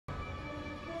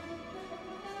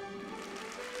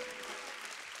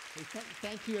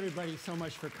Thank you, everybody, so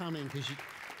much for coming.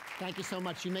 Thank you so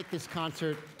much. You make this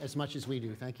concert as much as we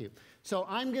do. Thank you. So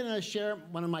I'm going to share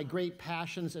one of my great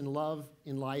passions and love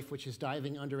in life, which is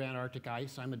diving under Antarctic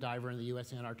ice. I'm a diver in the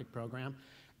U.S. Antarctic program.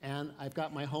 And I've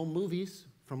got my home movies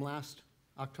from last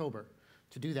October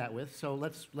to do that with. So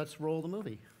let's roll the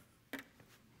movie.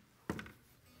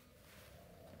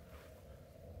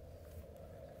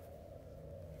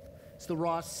 It's the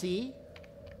Ross Sea,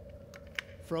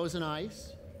 frozen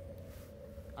ice.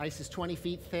 Ice is 20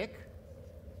 feet thick.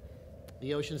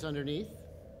 The ocean's underneath.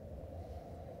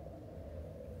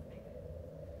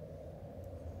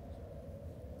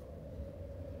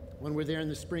 When we're there in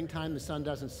the springtime, the sun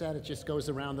doesn't set. It just goes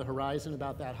around the horizon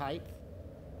about that height.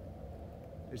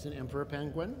 There's an emperor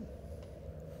penguin.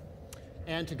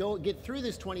 And to get through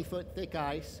this 20-foot thick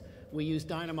ice, we use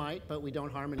dynamite, but we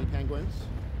don't harm any penguins.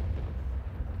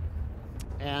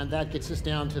 And that gets us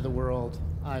down to the world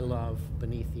I love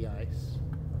beneath the ice.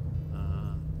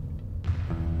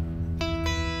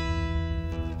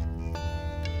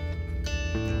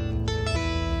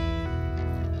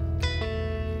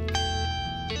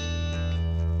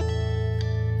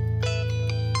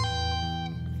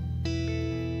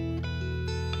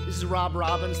 This is Rob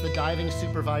Robbins, the diving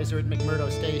supervisor at McMurdo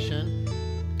Station.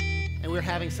 And we're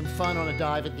having some fun on a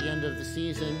dive at the end of the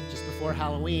season, just before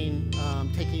Halloween,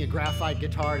 taking a graphite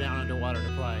guitar down underwater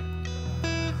to play.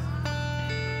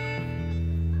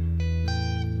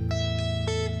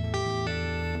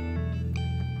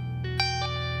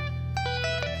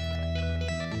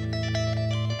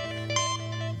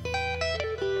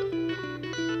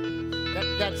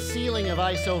 That ceiling of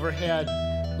ice overhead,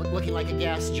 looking like a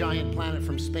gas giant planet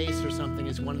from space or something,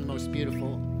 is one of the most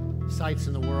beautiful sights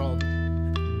in the world.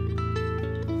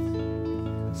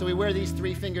 So we wear these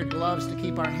 3-fingered gloves to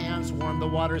keep our hands warm. The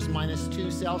water's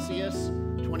 -2 Celsius,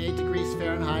 28 degrees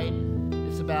Fahrenheit.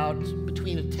 It's about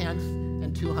between 1/10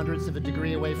 and 2/100 of a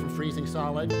degree away from freezing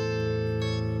solid.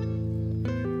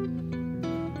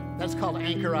 That's called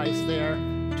anchor ice there.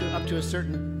 Up to a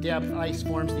certain depth, ice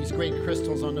forms these great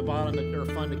crystals on the bottom that are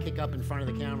fun to kick up in front of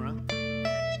the camera.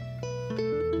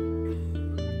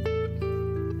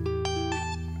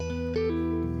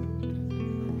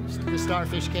 The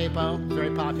starfish capo, very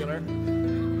popular.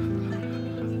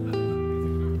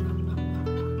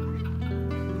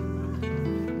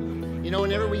 You know,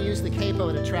 whenever we use the capo,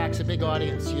 it attracts a big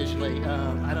audience usually.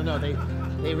 I don't know,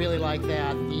 they really like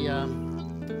that.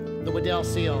 The Waddell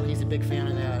seal, he's a big fan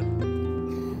of that.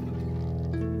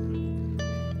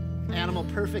 Animal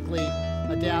perfectly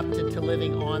adapted to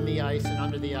living on the ice and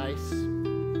under the ice.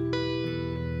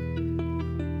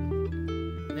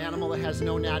 An animal that has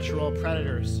no natural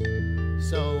predators,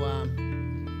 so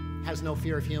has no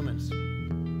fear of humans.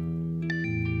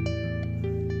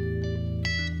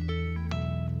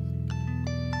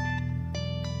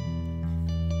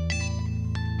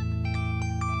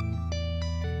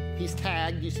 He's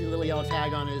tagged. You see the little yellow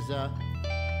tag on his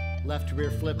left rear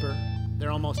flipper. They're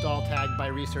almost all tagged by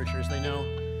researchers. They know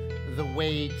the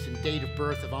weight and date of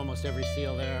birth of almost every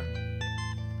seal there.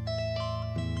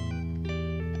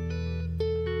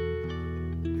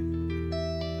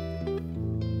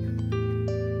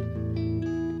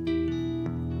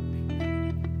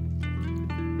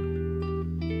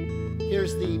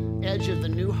 Here's the edge of the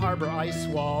New Harbor ice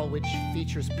wall, which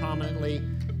features prominently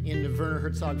in the Werner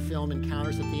Herzog film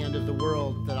Encounters at the End of the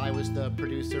World that I was the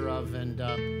producer of and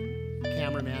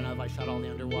cameraman of. I shot all the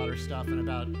underwater stuff and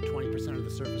about 20% of the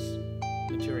surface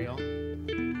material.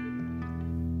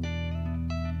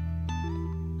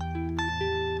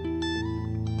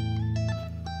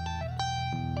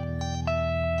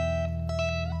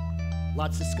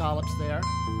 Lots of scallops there,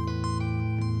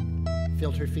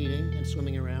 filter feeding and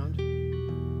swimming around.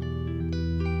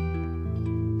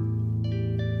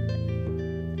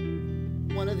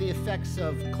 One of the effects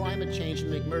of climate change in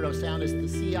McMurdo Sound is the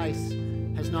sea ice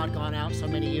has not gone out so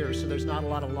many years, so there's not a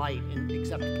lot of light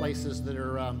except places that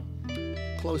are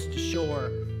close to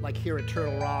shore, like here at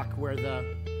Turtle Rock, where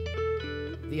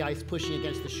the ice pushing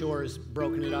against the shore has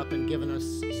broken it up and given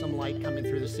us some light coming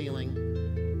through the ceiling.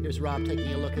 Here's Rob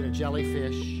taking a look at a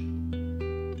jellyfish.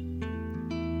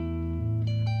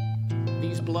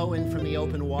 These blow in from the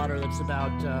open water that's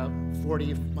about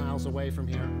 40 miles away from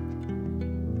here.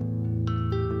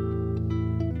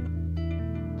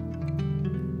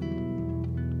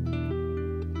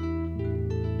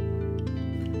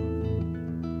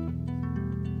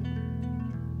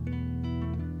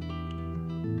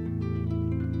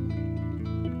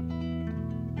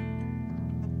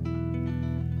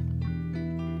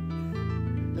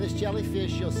 This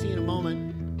jellyfish, you'll see in a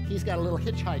moment, he's got a little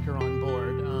hitchhiker on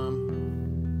board.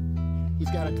 He's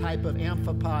got a type of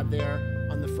amphipod there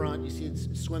on the front. You see it's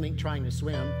swimming, trying to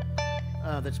swim,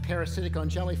 that's parasitic on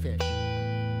jellyfish.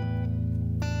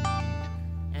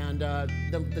 And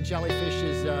the jellyfish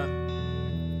is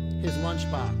his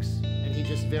lunchbox, and he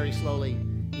just very slowly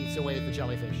eats away at the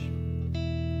jellyfish.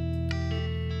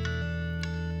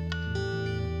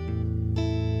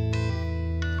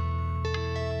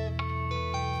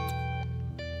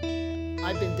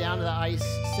 I've been down to the ice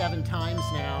 7 times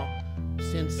now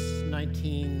since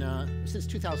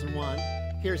 2001.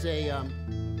 Here's a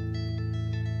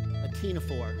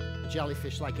ctenophore, a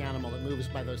jellyfish-like animal that moves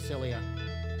by those cilia.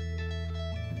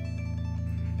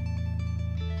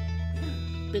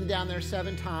 Been down there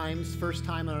 7 times, first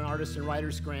time on an artist and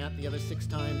writer's grant, the other 6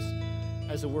 times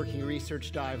as a working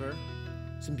research diver.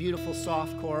 Some beautiful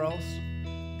soft corals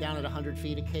down at 100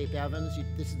 feet at Cape Evans.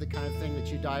 This is the kind of thing that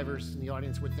you divers in the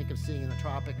audience would think of seeing in the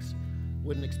tropics.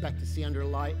 Wouldn't expect to see under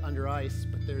ice,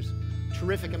 but there's a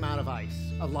terrific amount of life,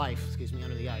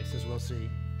 under the ice, as we'll see.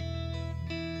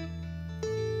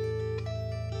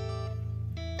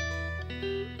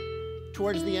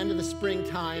 Towards the end of the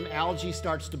springtime, algae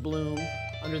starts to bloom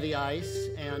under the ice,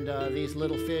 and these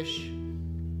little fish,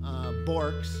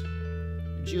 borks,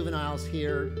 juveniles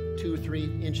here, 2,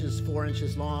 3 inches, 4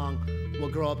 inches long, will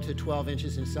grow up to 12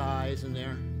 inches in size, and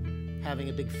they're having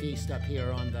a big feast up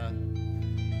here on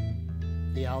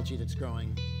the algae that's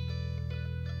growing.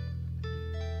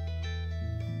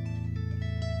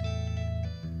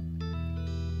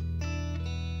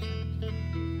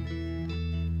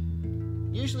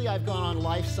 Usually I've gone on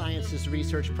life sciences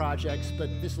research projects, but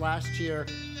this last year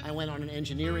I went on an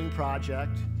engineering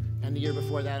project, and the year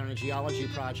before that on a geology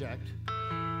project.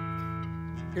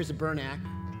 Here's a burnack.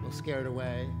 We'll scare it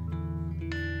away.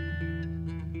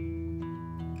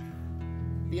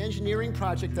 The engineering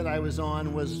project that I was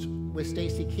on was with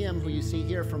Stacy Kim, who you see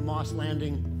here from Moss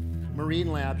Landing Marine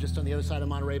Lab, just on the other side of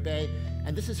Monterey Bay.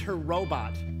 And this is her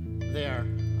robot there,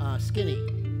 Skinny.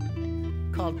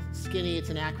 Called Skinny, it's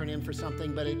an acronym for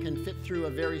something, but it can fit through a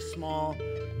very small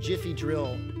Jiffy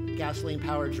drill,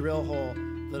 gasoline-powered drill hole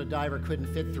that a diver couldn't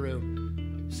fit through.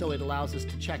 So it allows us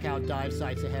to check out dive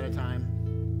sites ahead of time.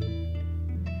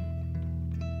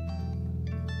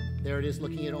 There it is,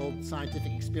 looking at an old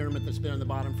scientific experiment that's been on the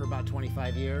bottom for about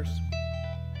 25 years.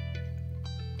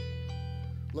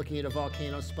 Looking at a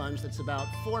volcano sponge that's about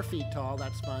 4 feet tall,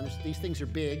 that sponge. These things are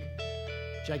big.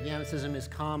 Giganticism is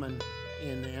common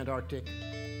in the Antarctic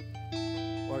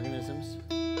organisms.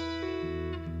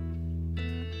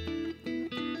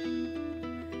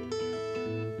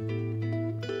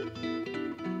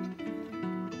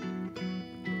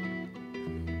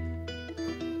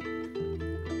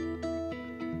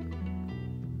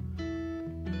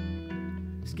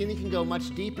 Skinny can go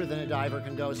much deeper than a diver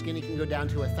can go. Skinny can go down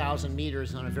to 1,000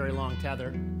 meters on a very long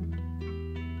tether.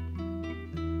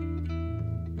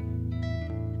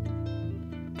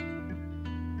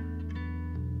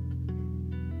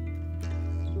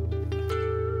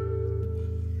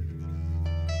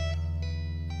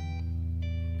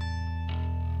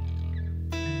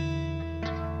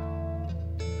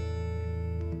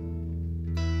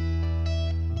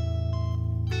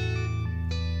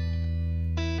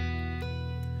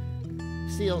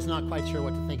 Seal's not quite sure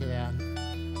what to think of that.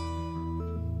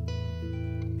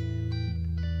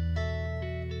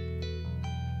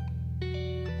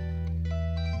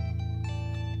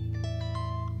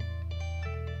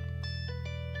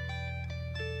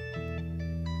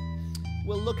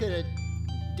 We'll look at a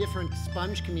different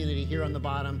sponge community here on the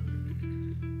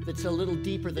bottom that's a little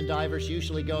deeper than divers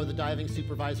usually go. The diving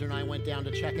supervisor and I went down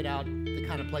to check it out, the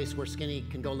kind of place where Skinny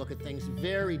can go look at things.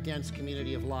 Very dense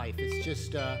community of life. It's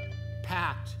just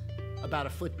packed about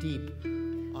 1 foot deep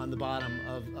on the bottom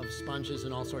of sponges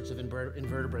and all sorts of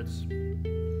invertebrates.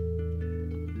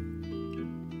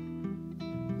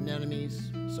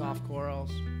 Anemones, soft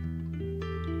corals,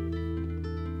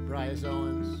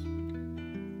 bryozoans,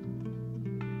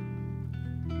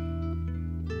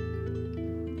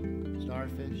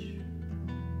 starfish.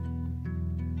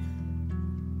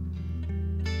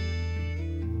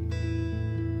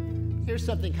 Here's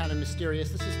something kind of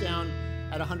mysterious. This is down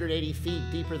at 180 feet,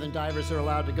 deeper than divers are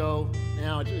allowed to go.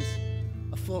 Now, it was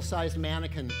a full-sized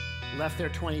mannequin left there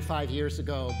 25 years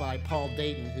ago by Paul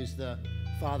Dayton, who's the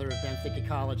father of benthic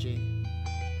ecology.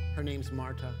 Her name's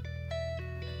Marta.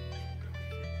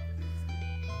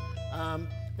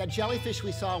 That jellyfish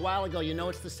we saw a while ago, you know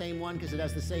it's the same one because it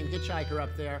has the same hitchhiker up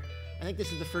there. I think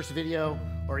this is the first video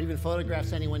or even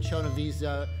photographs anyone's shown of these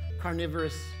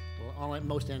carnivorous, well,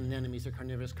 most anemones are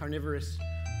carnivorous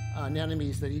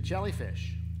anemones that eat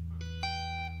jellyfish.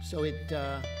 So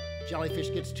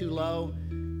jellyfish gets too low,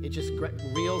 it just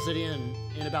reels it in.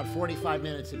 In about 45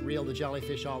 minutes, it reeled the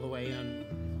jellyfish all the way in.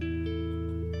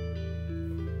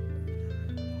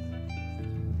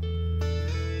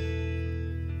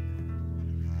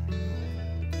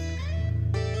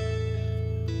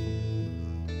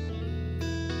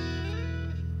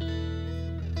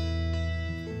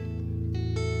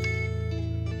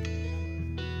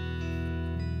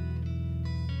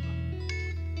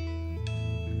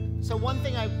 So one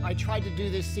thing I tried to do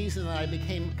this season that I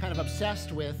became kind of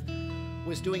obsessed with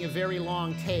was doing a very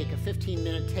long take, a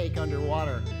 15-minute take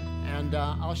underwater. And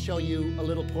I'll show you a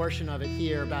little portion of it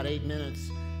here, about 8 minutes.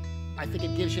 I think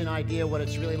it gives you an idea what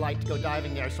it's really like to go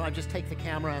diving there. So I just take the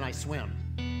camera and I swim.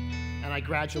 And I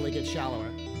gradually get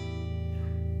shallower.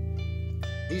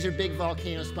 These are big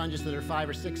volcano sponges that are 5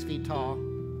 or 6 feet tall.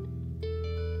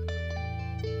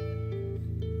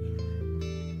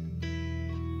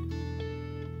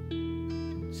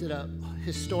 At a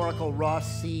historical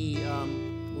Ross Sea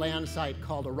land site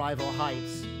called Arrival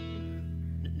Heights.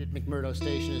 McMurdo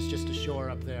Station is just ashore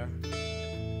up there.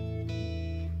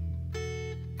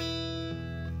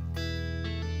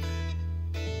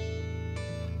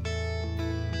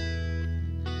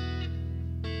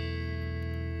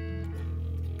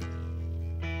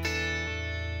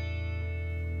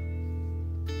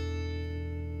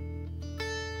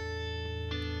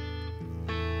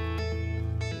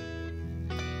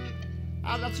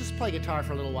 I'll just play guitar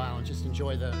for a little while and just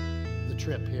enjoy the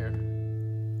trip here.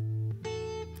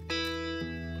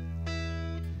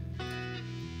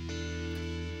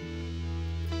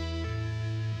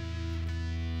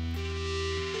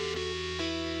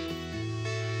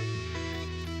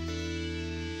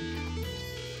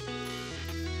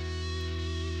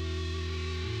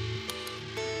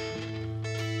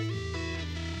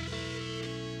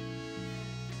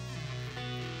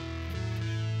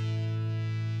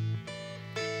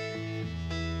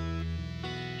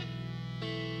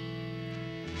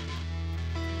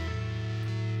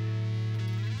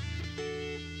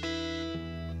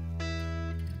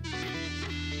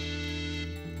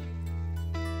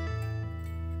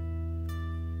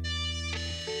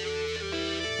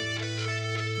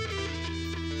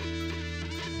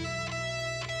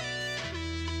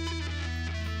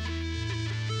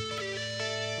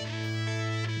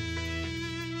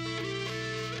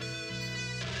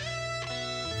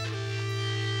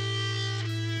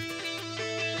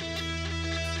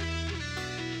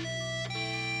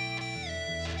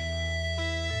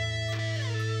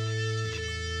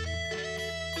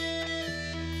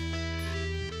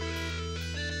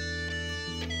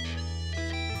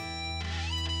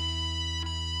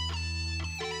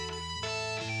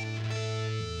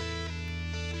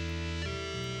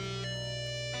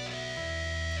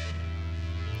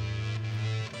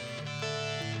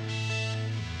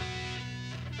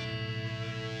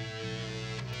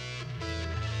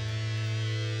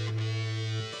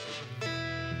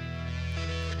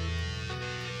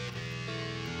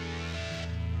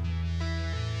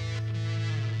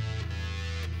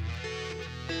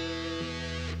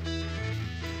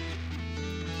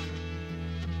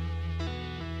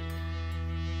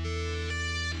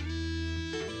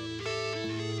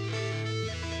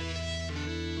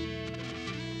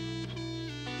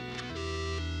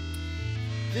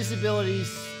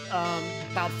 Visibility's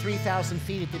about 3,000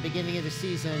 feet at the beginning of the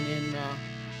season in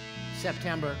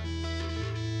September.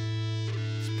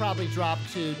 It's probably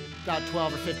dropped to about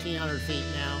 12 or 1,500 feet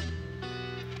now.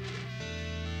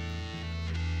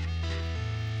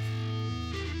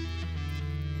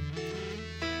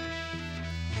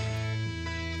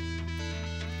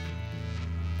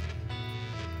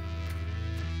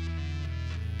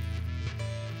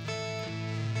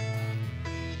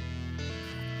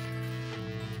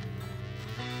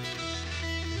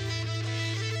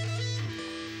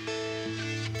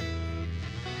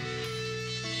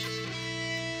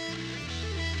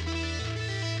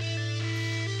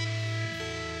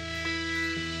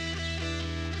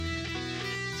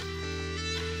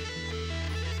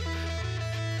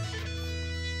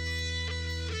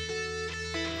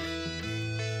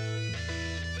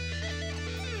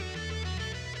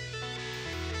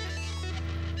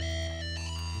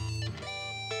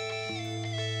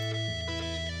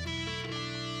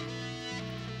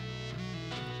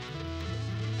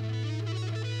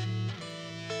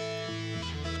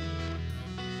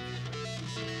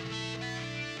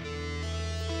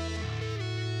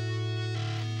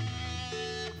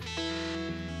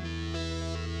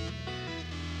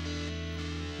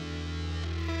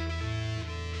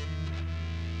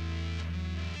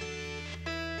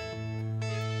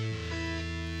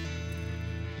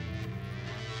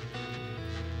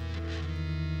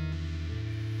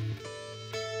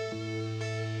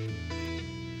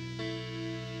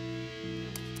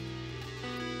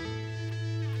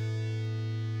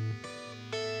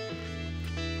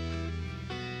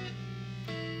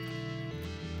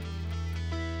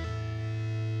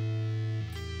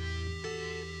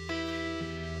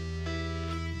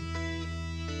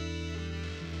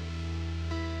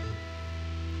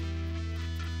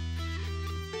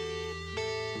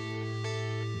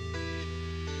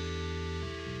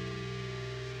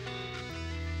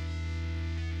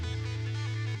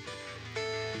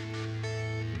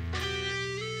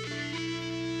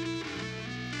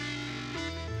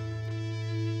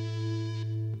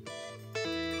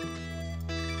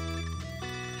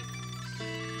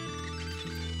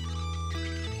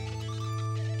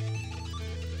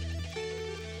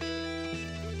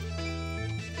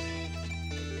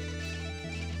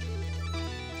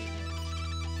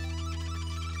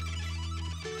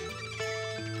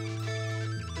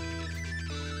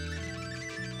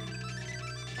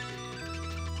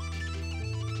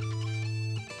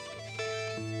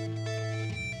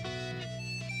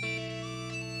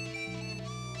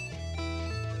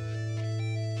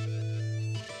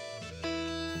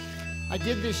 I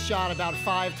did this shot about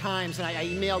 5 times, and I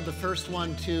emailed the first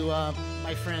one to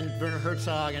my friend Werner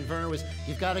Herzog, and Werner was,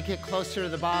 you've got to get closer to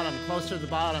the bottom, closer to the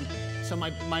bottom. So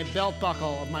my belt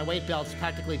buckle of my weight belt's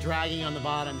practically dragging on the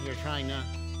bottom here, trying to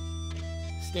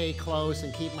stay close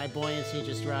and keep my buoyancy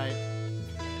just right.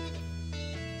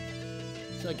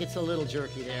 So it gets a little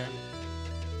jerky there.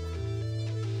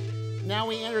 Now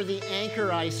we enter the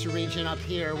anchor ice region up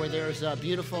here, where there's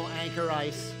beautiful anchor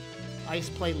ice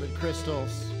platelet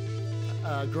crystals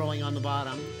growing on the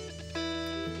bottom.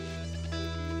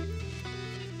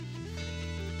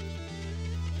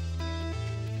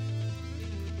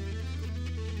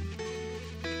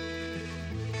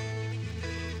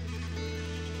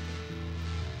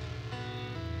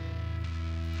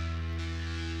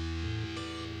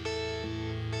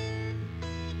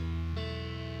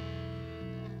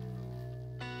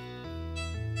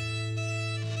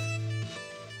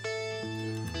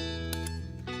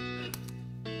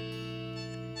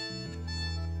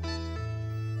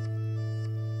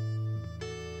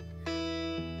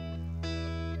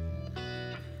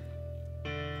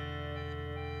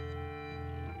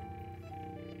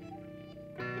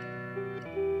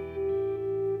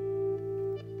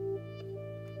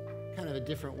 Kind of a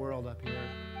different world up here.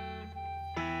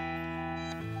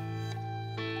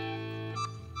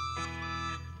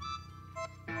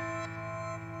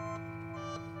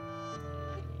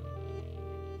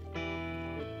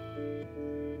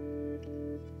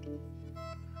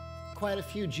 Quite a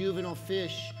few juvenile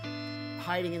fish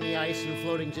hiding in the ice and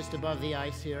floating just above the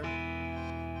ice here.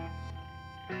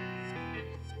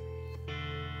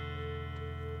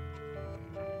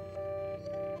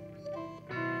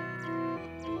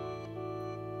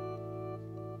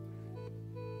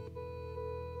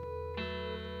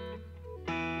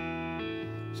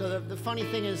 So the funny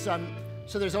thing is,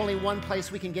 so there's only one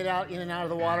place we can get out, in and out of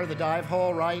the water, the dive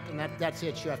hole, right? And that's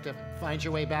it. You have to find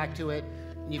your way back to it.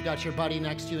 And you've got your buddy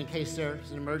next to you in case there's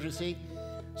an emergency.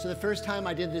 So the first time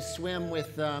I did this swim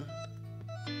with about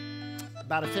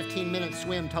a 15-minute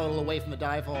swim total away from the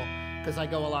dive hole, because I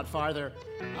go a lot farther.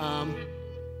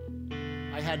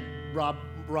 I had Rob,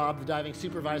 the diving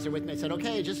supervisor, with me. I said,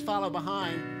 okay, just follow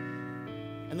behind.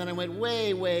 And then I went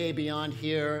way, way beyond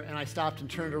here, and I stopped and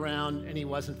turned around, and he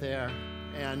wasn't there.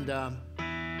 And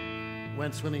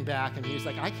went swimming back, and he was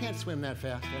like, I can't swim that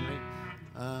fast, Henry.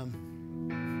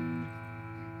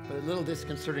 But a little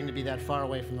disconcerting to be that far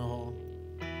away from the hole.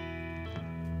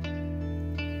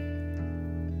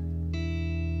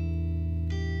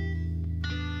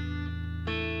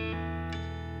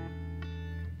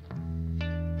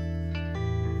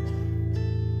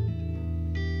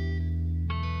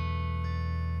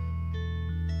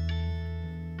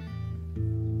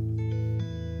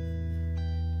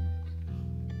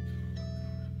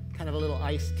 Kind of a little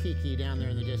ice tiki down there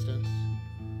in the distance.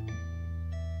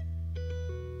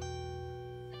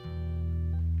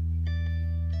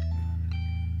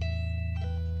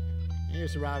 And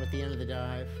here's Rob at the end of the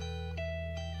dive.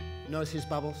 Notice his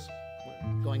bubbles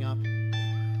going up.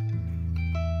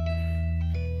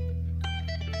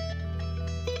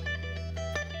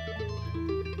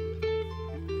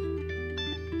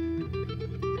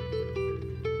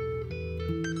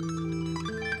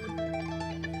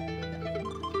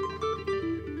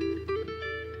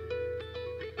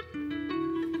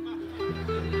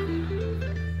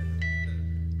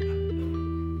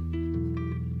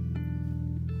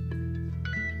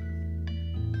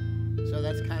 So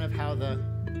that's kind of how the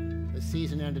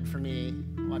season ended for me,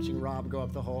 watching Rob go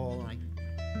up the hole.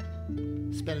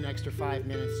 And I spent an extra 5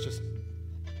 minutes just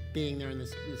being there in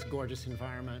this gorgeous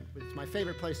environment. But it's my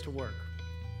favorite place to work.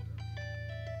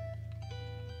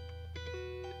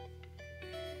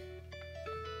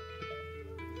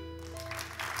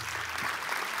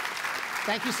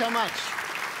 Thank you so much.